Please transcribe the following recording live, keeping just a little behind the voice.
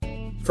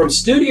From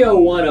Studio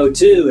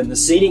 102 in the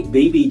scenic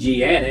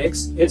BBG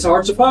Annex, it's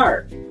Hearts of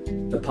Fire,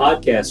 the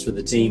podcast for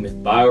the team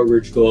at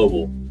BioRidge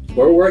Global.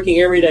 We're working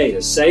every day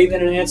to save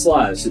and enhance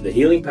lives through the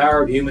healing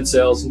power of human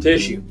cells and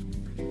tissue.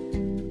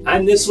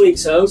 I'm this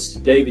week's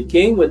host, David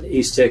King with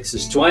East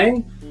Texas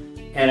Twang,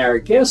 and our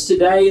guest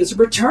today is a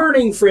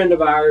returning friend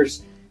of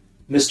ours,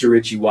 Mr.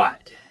 Richey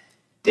Wyatt.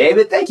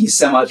 David, thank you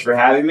so much for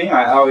having me.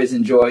 I always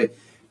enjoy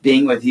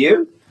being with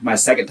you. My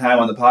second time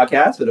on the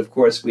podcast, but of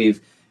course we've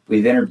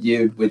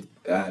interviewed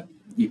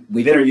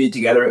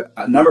together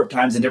a number of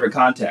times in different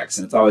contexts,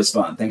 and it's always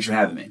fun. Thanks for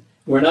having me.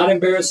 We're not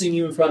embarrassing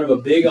you in front of a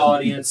big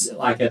audience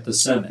like at the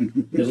summit,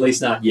 at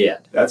least not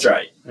yet. That's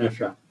right. That's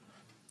right.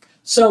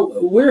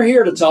 So we're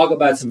here to talk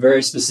about some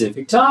very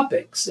specific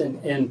topics,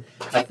 and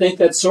I think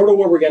that's sort of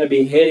where we're going to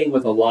be heading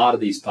with a lot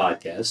of these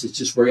podcasts. It's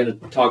just we're going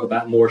to talk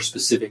about more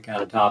specific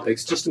kind of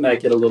topics just to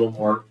make it a little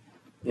more,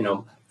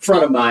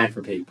 front of mind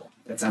for people.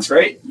 That sounds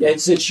great.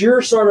 And since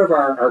you're sort of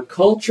our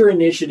culture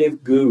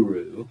initiative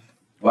guru.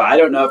 Well, I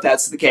don't know if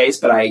that's the case,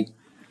 but I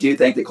do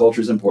think that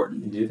culture is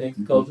important. You do think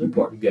the culture is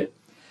important? Good.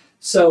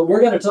 So we're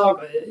going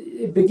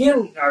to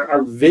begin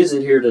our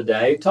visit here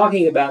today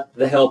talking about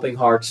the Helping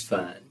Hearts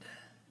Fund.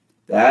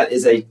 That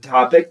is a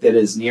topic that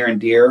is near and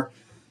dear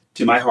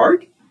to my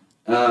heart.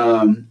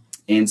 And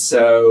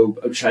so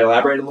should I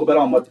elaborate a little bit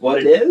on what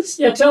it is?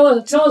 Yeah, tell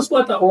us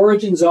what the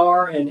origins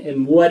are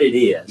and what it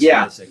is.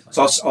 Yeah, basically.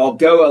 So I'll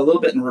go a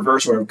little bit in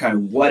reverse order of kind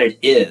of what it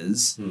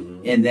is,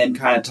 and then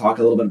kind of talk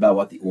a little bit about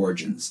what the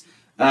origins.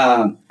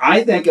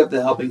 I think of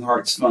the Helping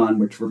Hearts Fund,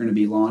 which we're going to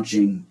be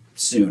launching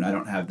soon. I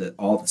don't have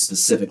all the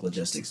specific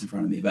logistics in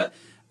front of me, but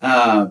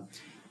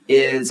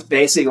is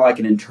basically like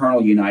an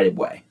internal United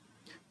Way.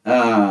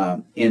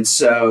 And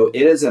so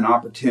it is an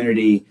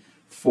opportunity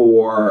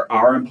for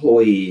our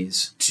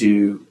employees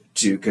to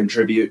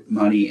contribute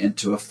money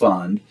into a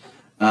fund,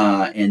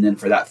 and then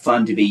for that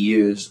fund to be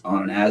used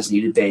on an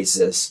as-needed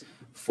basis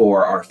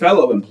for our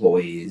fellow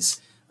employees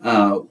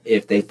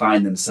if they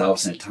find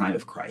themselves in a time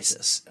of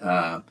crisis.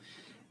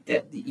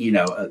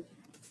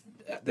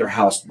 Their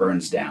house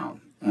burns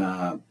down,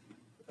 a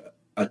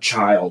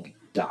child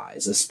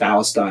dies, a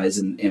spouse dies,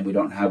 and we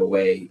don't have a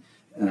way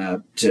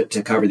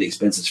to cover the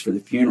expenses for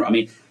the funeral. I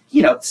mean,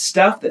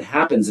 stuff that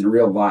happens in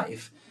real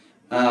life.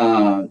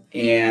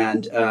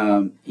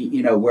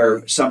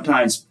 Where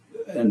sometimes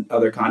in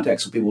other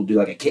contexts where people do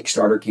like a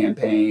Kickstarter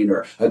campaign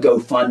or a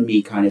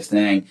GoFundMe kind of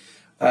thing,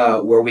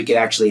 where we can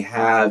actually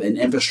have an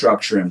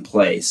infrastructure in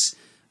place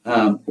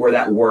where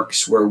that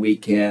works, where we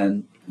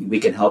can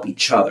help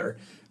each other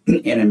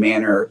in a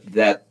manner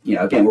that,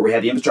 again, where we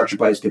have the infrastructure in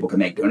place, people can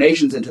make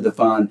donations into the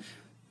fund.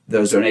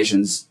 Those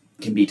donations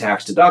can be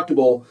tax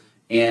deductible,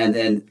 and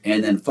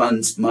then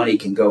funds money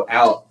can go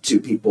out to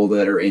people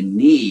that are in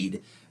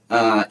need.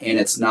 And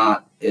it's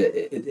not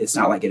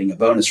like getting a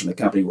bonus from the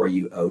company where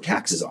you owe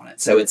taxes on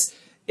it. So it's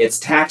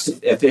tax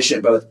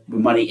efficient, both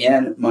money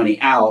in, money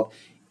out,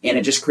 and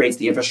it just creates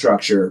the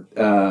infrastructure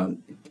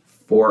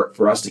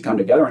for us to come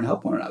together and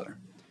help one another.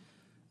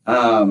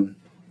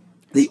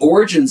 The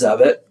origins of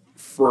it,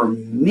 for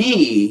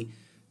me,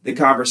 the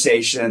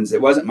conversations,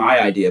 it wasn't my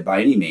idea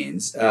by any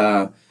means.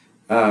 There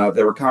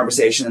were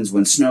conversations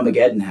when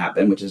Snowmageddon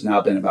happened, which has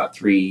now been about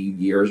 3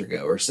 years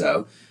ago or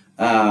so.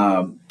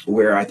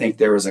 Where I think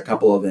there was a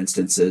couple of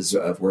instances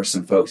of where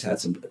some folks had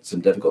some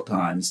difficult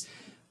times.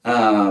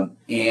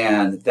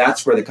 And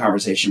that's where the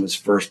conversation was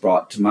first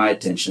brought to my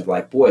attention of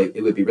like, boy,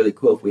 it would be really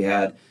cool if we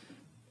had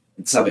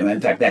something. In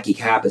fact, Becky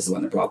Kapp is the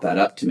one that brought that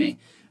up to me.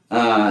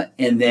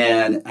 And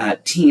then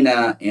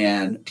Tina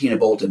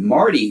Bolt and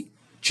Marty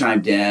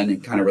chimed in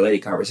and kind of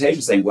related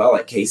conversations saying, well,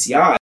 at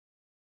KCI,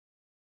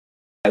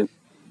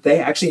 they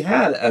actually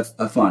had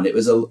a fund. It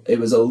was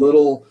a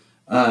little,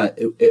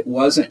 it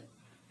wasn't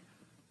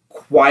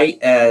quite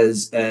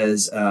as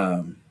it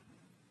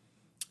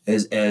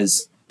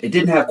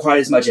didn't have quite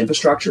as much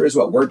infrastructure as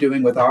what we're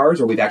doing with ours,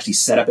 or we've actually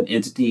set up an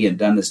entity and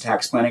done this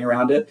tax planning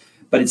around it.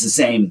 But it was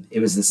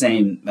the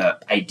same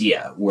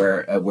idea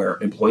where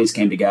employees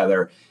came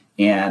together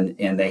and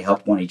they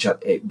helped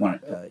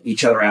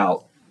each other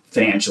out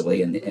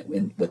financially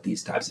and with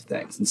these types of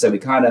things. And so we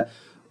kind of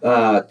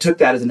took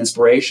that as an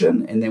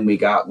inspiration, and then we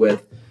got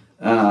with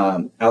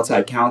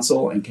outside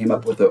counsel and came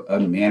up with a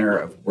manner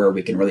of where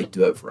we can really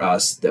do it for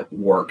us that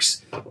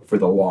works for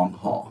the long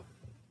haul.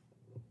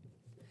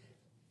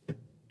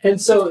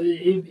 And so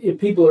if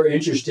people are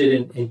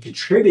interested in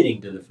contributing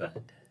to the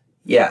fund,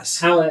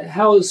 yes,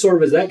 how is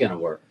that going to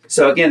work?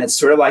 So again, it's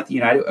sort of like the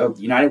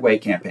United Way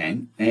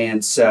campaign,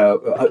 and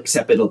so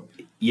except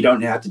you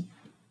don't have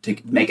to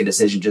make a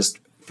decision just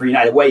for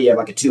United Way. You have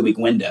like a 2-week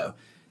window.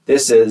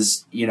 This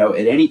is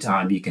at any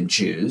time you can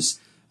choose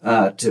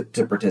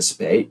to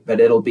participate, but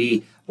it'll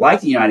be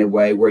like the United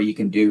Way where you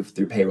can do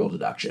through payroll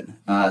deduction.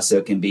 So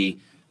it can be,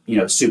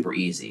 super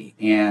easy.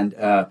 And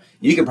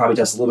you can probably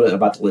tell us a little bit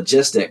about the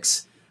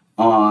logistics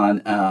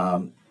on,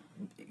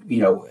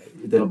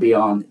 that'll be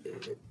on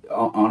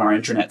our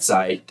intranet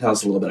site. Tell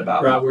us a little bit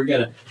about right.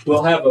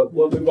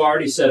 We've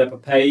already set up a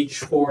page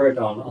for it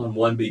on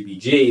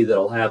 1BBG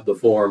that'll have the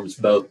forms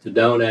both to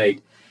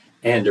donate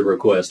and to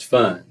request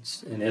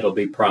funds. And it'll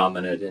be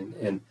prominent,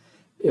 and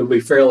it'll be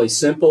fairly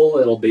simple.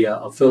 It'll be a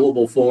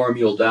fillable form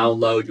you'll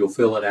download, you'll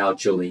fill it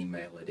out, you'll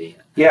email it in.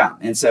 Yeah,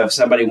 and so if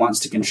somebody wants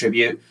to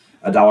contribute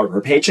 $1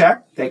 per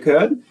paycheck, they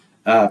could.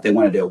 If they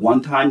want to do a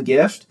one-time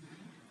gift,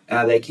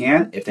 they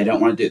can. If they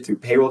don't want to do it through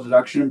payroll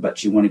deduction,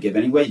 but you want to give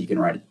anyway, you can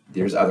write it.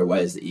 There's other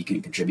ways that you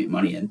can contribute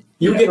money in.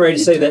 You were getting ready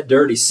to say that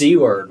dirty C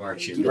word,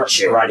 weren't you? You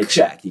can write a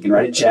check. You can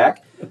write a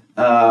check.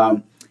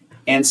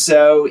 And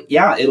so,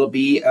 yeah, it'll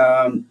be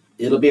a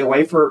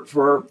way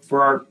for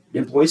our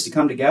employees to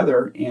come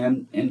together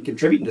and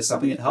contribute to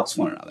something that helps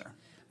one another.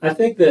 I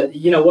think that,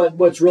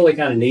 what's really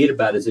kind of neat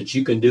about it is that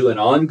you can do an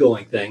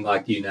ongoing thing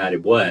like the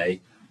United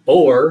Way,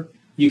 or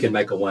you can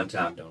make a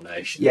one-time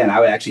donation. Yeah, and I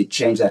would actually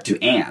change that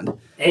to and.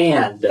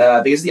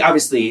 Because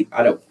obviously,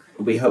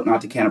 we hope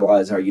not to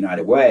cannibalize our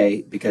United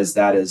Way, because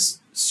that is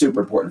super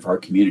important for our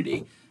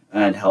community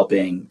and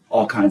helping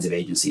all kinds of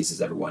agencies,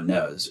 as everyone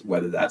knows,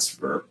 whether that's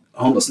for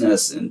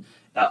homelessness and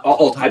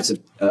all types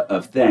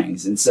of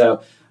things. And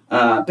so,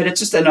 but it's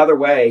just another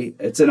way.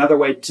 It's another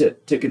way to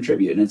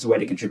contribute, and it's a way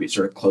to contribute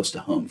sort of close to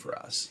home for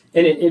us.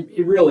 And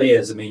it really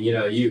is. I mean,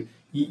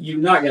 you're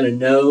not going to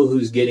know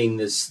who's getting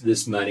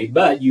this money,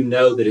 but you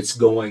know that it's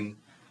going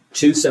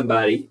to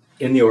somebody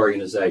in the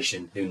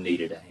organization who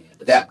needed a hand.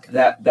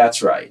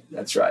 That's right.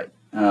 That's right.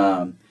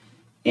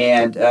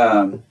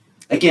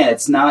 Again,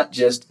 it's not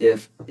just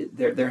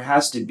there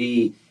has to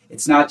be.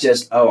 It's not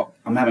just, oh,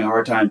 I'm having a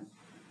hard time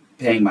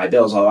paying my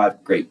bills. Oh, I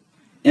have great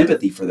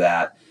empathy for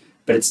that,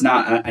 but it's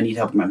not, I need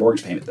help with my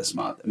mortgage payment this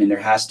month. I mean, there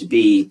has to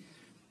be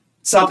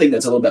something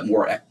that's a little bit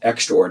more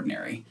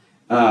extraordinary.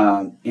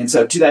 And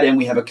so to that end,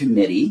 we have a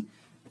committee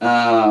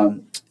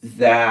that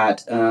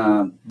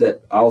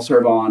I'll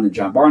serve on and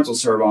John Barnes will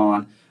serve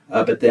on,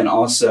 but then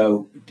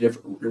also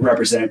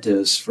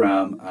representatives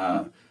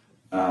from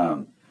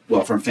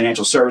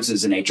financial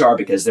services and HR,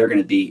 because they're going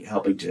to be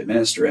helping to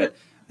administer it.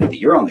 I think that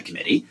you're on the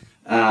committee,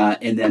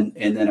 and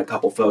then a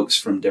couple folks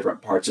from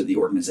different parts of the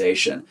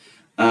organization.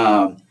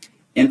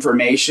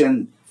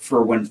 Information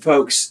for when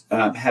folks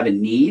have a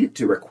need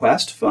to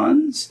request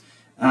funds,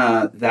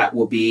 that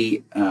will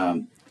be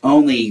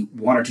only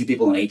one or two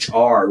people in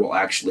HR will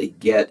actually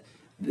get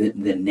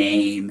the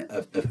name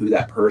of who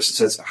that person.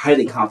 So it's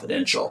highly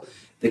confidential.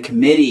 The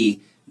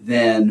committee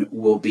then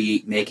will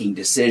be making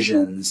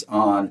decisions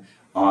on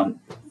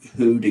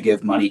who to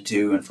give money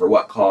to and for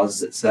what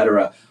causes, et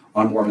cetera,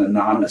 on more of an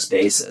anonymous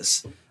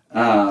basis.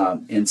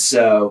 And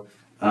so,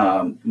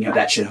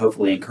 that should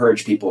hopefully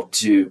encourage people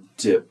to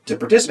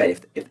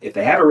participate. If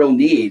they have a real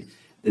need,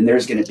 then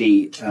there's going to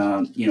be,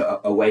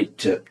 a way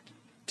to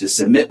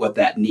submit what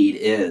that need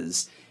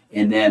is.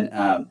 And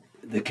then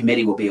the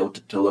committee will be able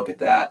to look at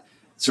that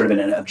sort of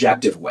in an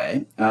objective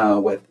way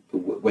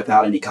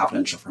without any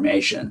confidential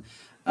information.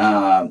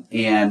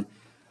 And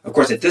of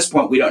course, at this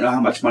point, we don't know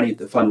how much money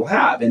the fund will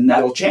have, and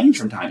that'll change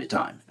from time to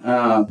time.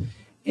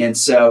 And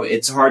so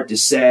it's hard to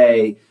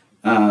say,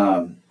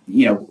 we're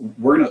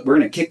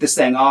gonna kick this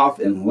thing off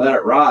and let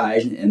it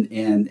ride,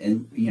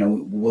 and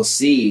we'll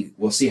see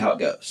how it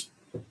goes.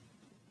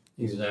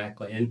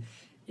 Exactly. And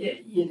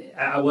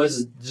I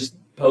was just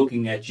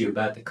poking at you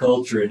about the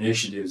culture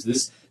initiatives.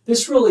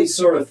 This really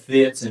sort of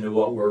fits into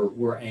what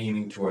we're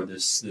aiming toward,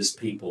 this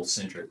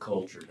people-centric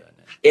culture, doesn't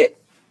it?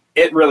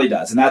 It really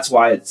does, and that's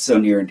why it's so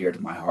near and dear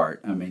to my heart.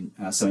 I mean,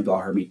 some of y'all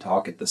heard me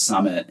talk at the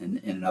summit and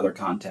in another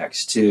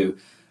context too,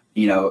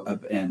 and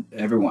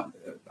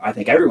I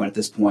think everyone at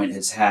this point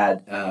has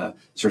had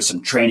sort of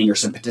some training or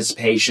some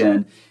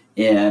participation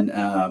in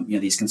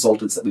these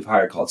consultants that we've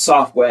hired called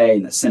Softway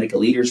and the Seneca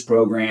Leaders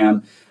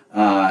Program,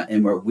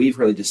 and where we've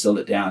really distilled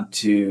it down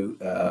to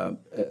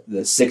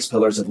the 6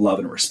 pillars of love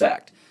and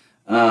respect.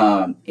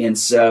 And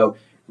so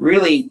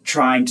really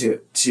trying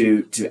to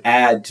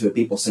add to a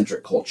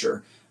people-centric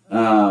culture,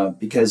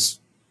 because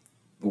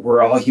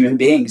we're all human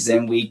beings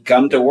and we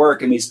come to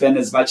work and we spend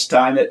as much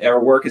time at our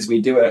work as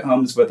we do at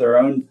homes with our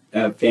own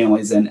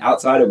families and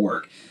outside of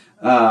work.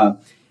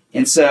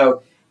 And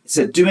so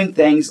doing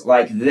things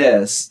like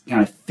this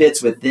kind of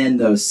fits within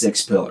those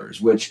 6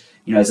 pillars, which,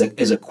 as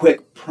a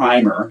quick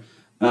primer,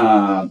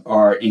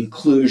 are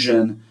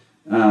inclusion,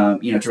 to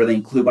really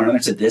include one another.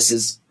 So this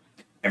is,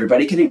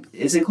 everybody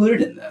is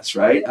included in this,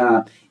 right?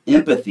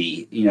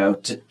 Empathy,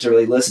 to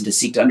really listen, to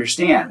seek to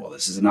understand. Well,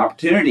 this is an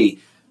opportunity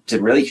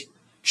to really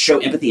show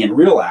empathy in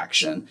real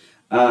action.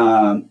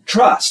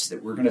 Trust,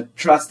 that we're going to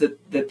trust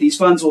that these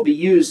funds will be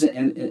used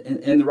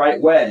in the right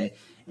way.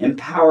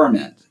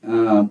 Empowerment,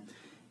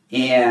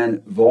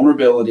 and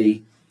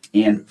vulnerability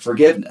and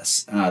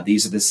forgiveness.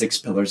 These are the 6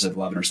 pillars of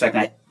love and respect.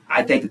 And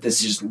I think that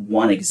this is just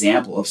one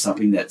example of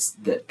something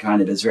that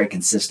kind of is very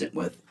consistent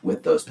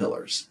with those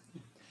pillars.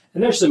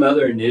 And there's some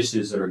other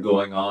initiatives that are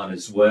going on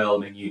as well.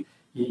 I mean,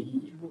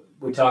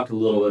 we talked a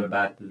little bit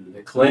about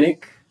the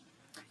clinic,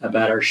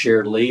 about our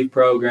shared leave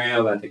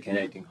program, about the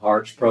Connecting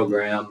Hearts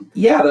program.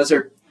 Yeah, those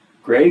are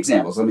great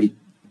examples. Let me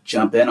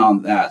jump in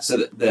on that. So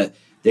the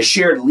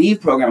shared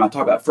leave program I'll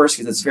talk about first,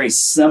 because it's very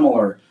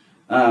similar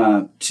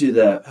to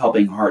the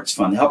Helping Hearts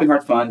Fund. The Helping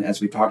Hearts Fund,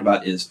 as we've talked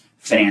about, is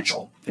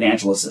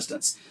financial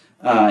assistance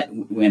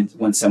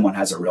when someone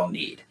has a real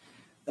need.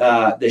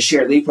 The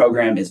shared leave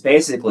program is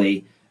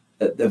basically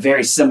the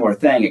very similar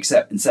thing,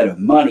 except instead of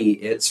money,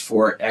 it's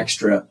for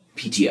extra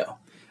PTO.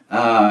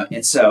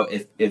 And so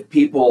if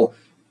people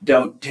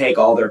don't take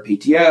all their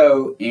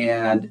PTO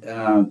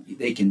and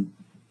they can,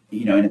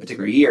 in a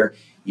particular year,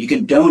 you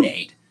can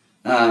donate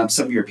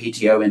some of your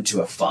PTO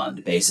into a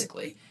fund,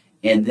 basically.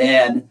 And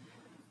then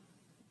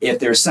if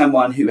there's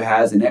someone who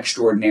has an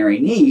extraordinary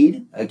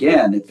need,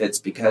 again, if it's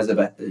because of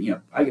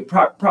I could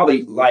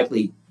probably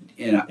likely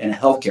in a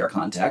healthcare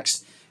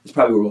context, it's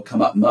probably where we'll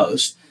come up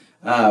most,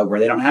 where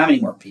they don't have any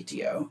more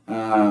PTO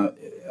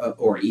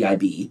or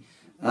EIB,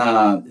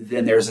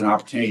 then there's an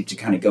opportunity to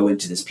kind of go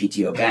into this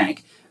PTO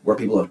bank where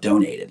people have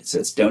donated. So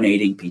it's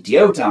donating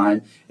PTO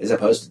time as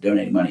opposed to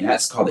donating money. And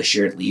that's called the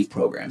shared leave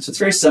program. So it's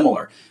very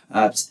similar.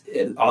 It's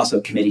also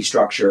committee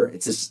structure.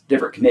 It's a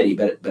different committee,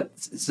 but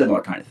it's a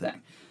similar kind of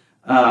thing.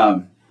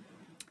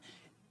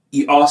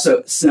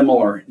 Also,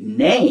 similar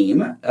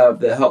name of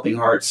the Helping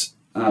Hearts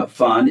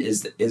Fund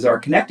is our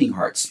Connecting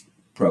Hearts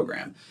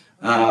program.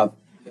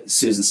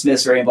 Susan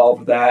Smith's very involved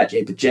with that,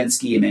 Jay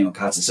Paczynski, Emmanuel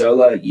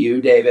Katsasola,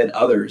 you, David,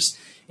 others.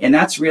 And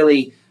that's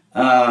really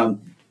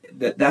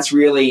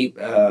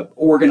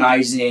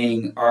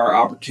organizing our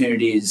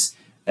opportunities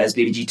as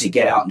BBG to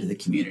get out into the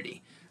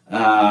community.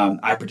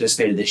 I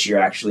participated this year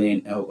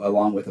actually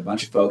along with a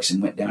bunch of folks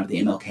and went down to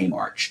the MLK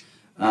March.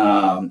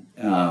 A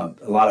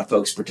lot of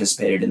folks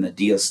participated in the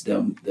Dias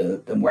de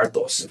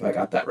Muertos, if I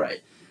got that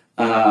right,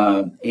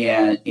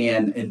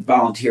 and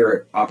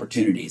volunteer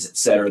opportunities, et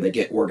cetera, that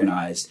get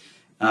organized.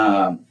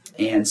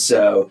 And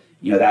so,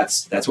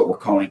 that's what we're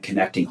calling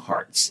Connecting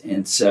Hearts.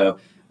 And so,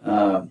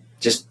 I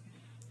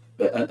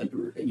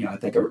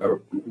think a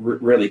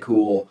really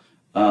cool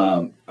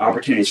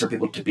opportunities for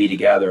people to be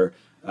together.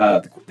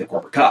 The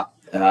Corporate Cup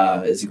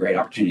is a great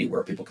opportunity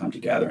where people come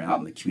together out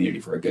in the community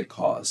for a good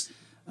cause.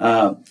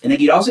 And then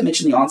you'd also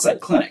mentioned the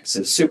on-site clinic.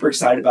 So super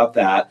excited about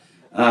that.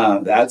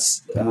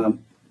 That's going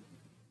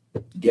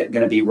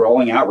to be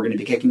rolling out. We're going to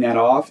be kicking that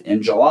off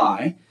in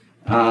July.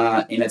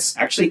 And it's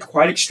actually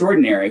quite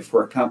extraordinary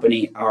for a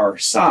company our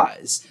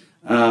size.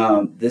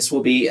 This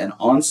will be an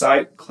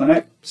on-site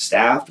clinic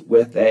staffed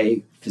with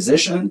a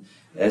physician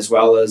as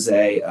well as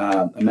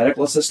a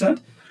medical assistant.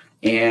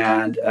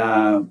 And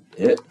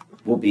it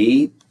will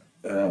be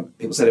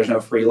people say there's no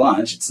free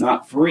lunch. It's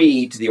not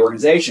free to the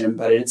organization,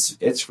 but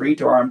it's free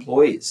to our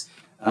employees.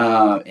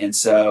 And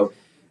so,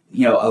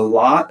 a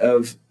lot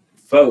of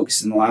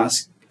folks in the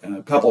last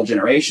couple of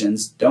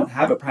generations don't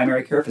have a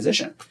primary care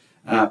physician.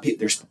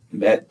 There's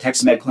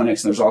Texas Med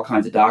clinics, and there's all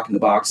kinds of doc in the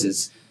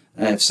boxes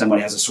if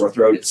somebody has a sore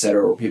throat, et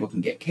cetera, where people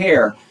can get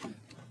care.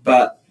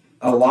 But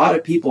a lot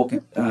of people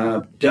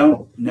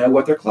don't know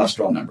what their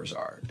cholesterol numbers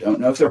are, don't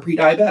know if they're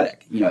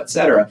pre-diabetic, et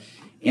cetera.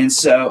 And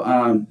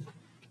so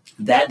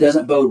that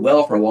doesn't bode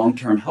well for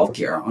long-term health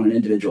care on an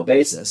individual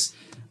basis.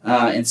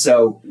 And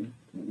so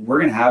we're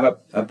going to have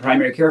a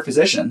primary care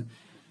physician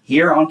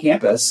here on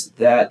campus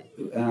that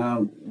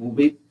will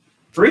be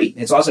free.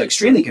 It's also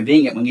extremely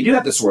convenient when you do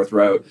have the sore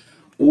throat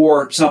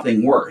or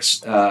something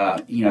worse.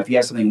 If you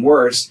have something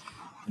worse,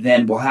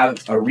 then we'll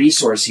have a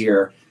resource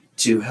here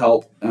to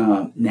help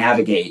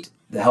navigate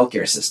the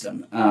healthcare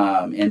system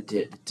and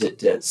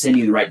to send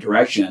you in the right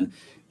direction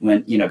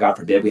when, God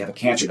forbid, we have a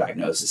cancer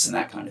diagnosis and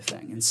that kind of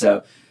thing. And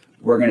so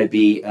we're going to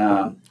be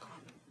having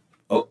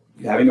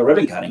a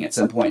ribbon cutting at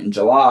some point in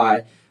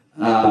July,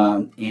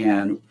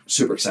 and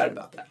super excited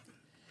about that.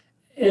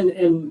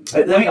 And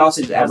let me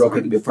also just add real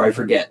quick before I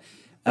forget.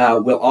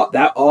 While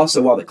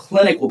the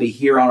clinic will be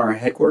here on our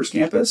headquarters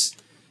campus,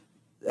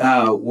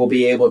 we'll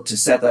be able to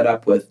set that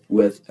up with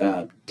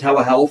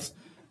telehealth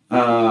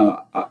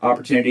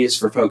opportunities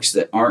for folks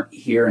that aren't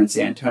here in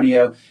San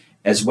Antonio,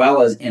 as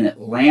well as in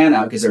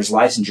Atlanta, because there's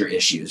licensure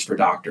issues for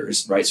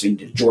doctors, right? So we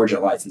need a Georgia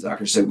licensed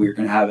doctor. So we're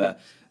going to have a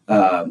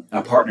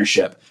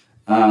partnership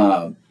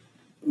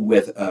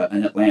with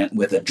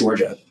a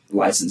Georgia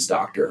licensed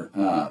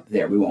doctor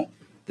there. We won't,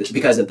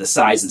 because of the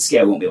size and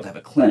scale, we won't be able to have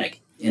a clinic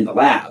in the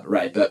lab,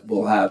 right? But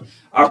we'll have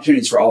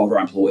opportunities for all of our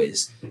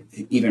employees,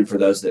 even for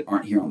those that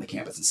aren't here on the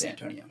campus in San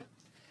Antonio.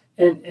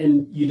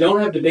 And you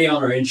don't have to be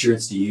on our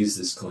insurance to use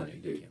this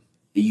clinic, do you?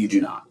 You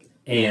do not.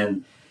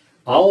 And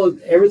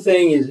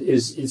everything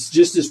is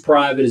just as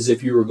private as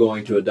if you were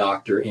going to a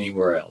doctor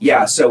anywhere else.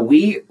 Yeah, so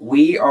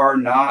we are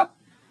not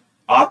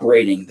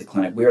operating the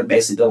clinic. We are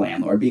basically the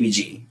landlord,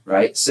 BBG,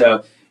 right?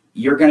 So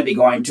you're going to be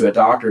going to a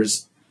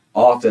doctor's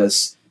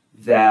office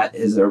that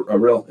is a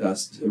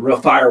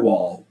real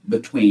firewall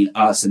between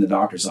us and the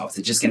doctor's office.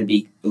 It's just going to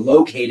be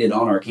located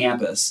on our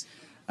campus,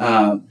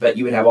 but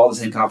you would have all the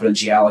same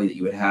confidentiality that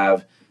you would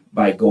have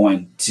by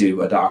going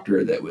to a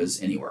doctor that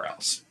was anywhere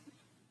else.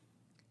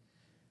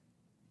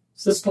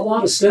 So there's a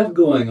lot of stuff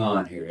going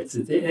on here.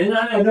 And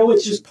I know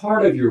it's just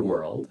part of your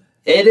world.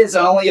 It is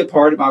only a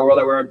part of my world.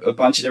 I wear a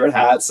bunch of different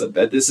hats,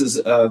 but this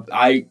is,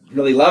 I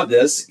really love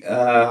this.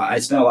 I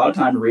spend a lot of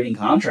time reading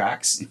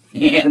contracts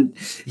and,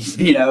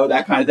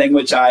 that kind of thing,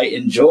 which I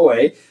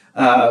enjoy.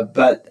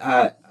 But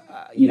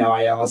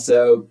I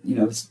also,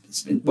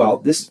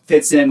 this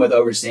fits in with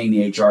overseeing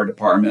the HR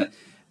department,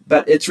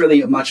 but it's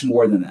really much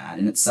more than that.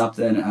 And it's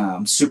something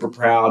I'm super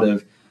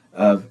proud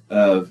of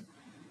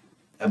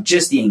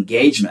just the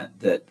engagement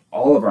that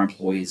all of our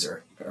employees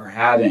are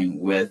having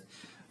with,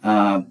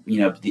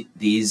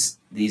 these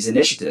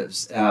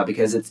initiatives,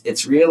 because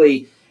it's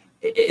really,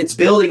 it's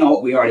building on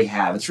what we already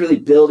have. It's really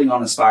building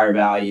on Aspire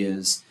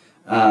values.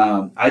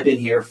 I've been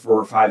here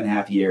for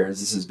 5.5 years.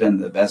 This has been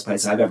the best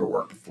place I've ever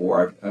worked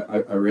before.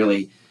 I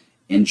really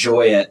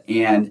enjoy it,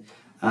 and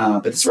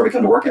but this is where we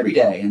come to work every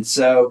day. And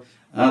so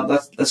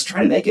let's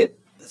try to make it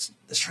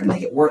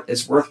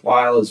as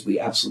worthwhile as we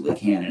absolutely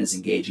can, and as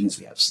engaging as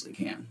we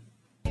absolutely can.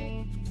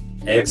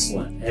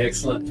 Excellent.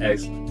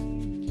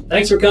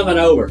 Thanks for coming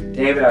over,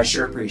 David. I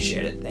sure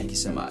appreciate it. Thank you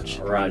so much.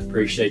 All right,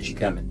 appreciate you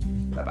coming.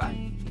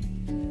 Bye-bye.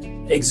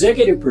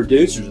 Executive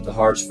producers of the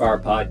Hearts Fire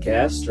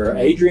podcast are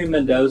Adrian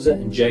Mendoza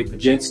and Jay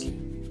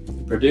Pajinski. The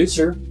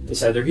producer is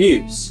Heather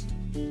Hughes.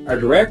 Our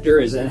director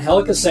is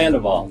Angelica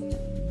Sandoval.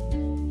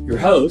 Your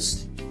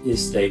host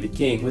is David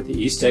King with the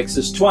East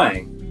Texas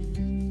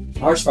Twang.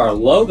 Hearts Fire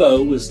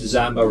logo was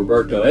designed by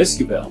Roberto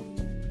Esquivel.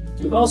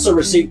 We've also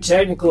received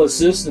technical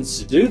assistance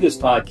to do this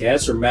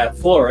podcast from Matt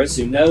Flores,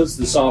 who knows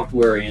the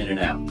software in and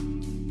out.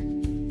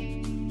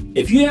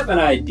 If you have an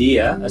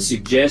idea, a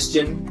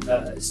suggestion,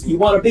 you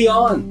want to be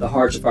on the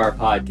Hearts of Fire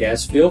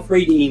podcast, feel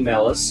free to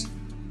email us,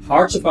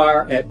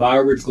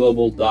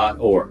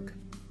 heartsofFire@bioridgeglobal.org.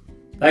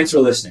 Thanks for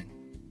listening.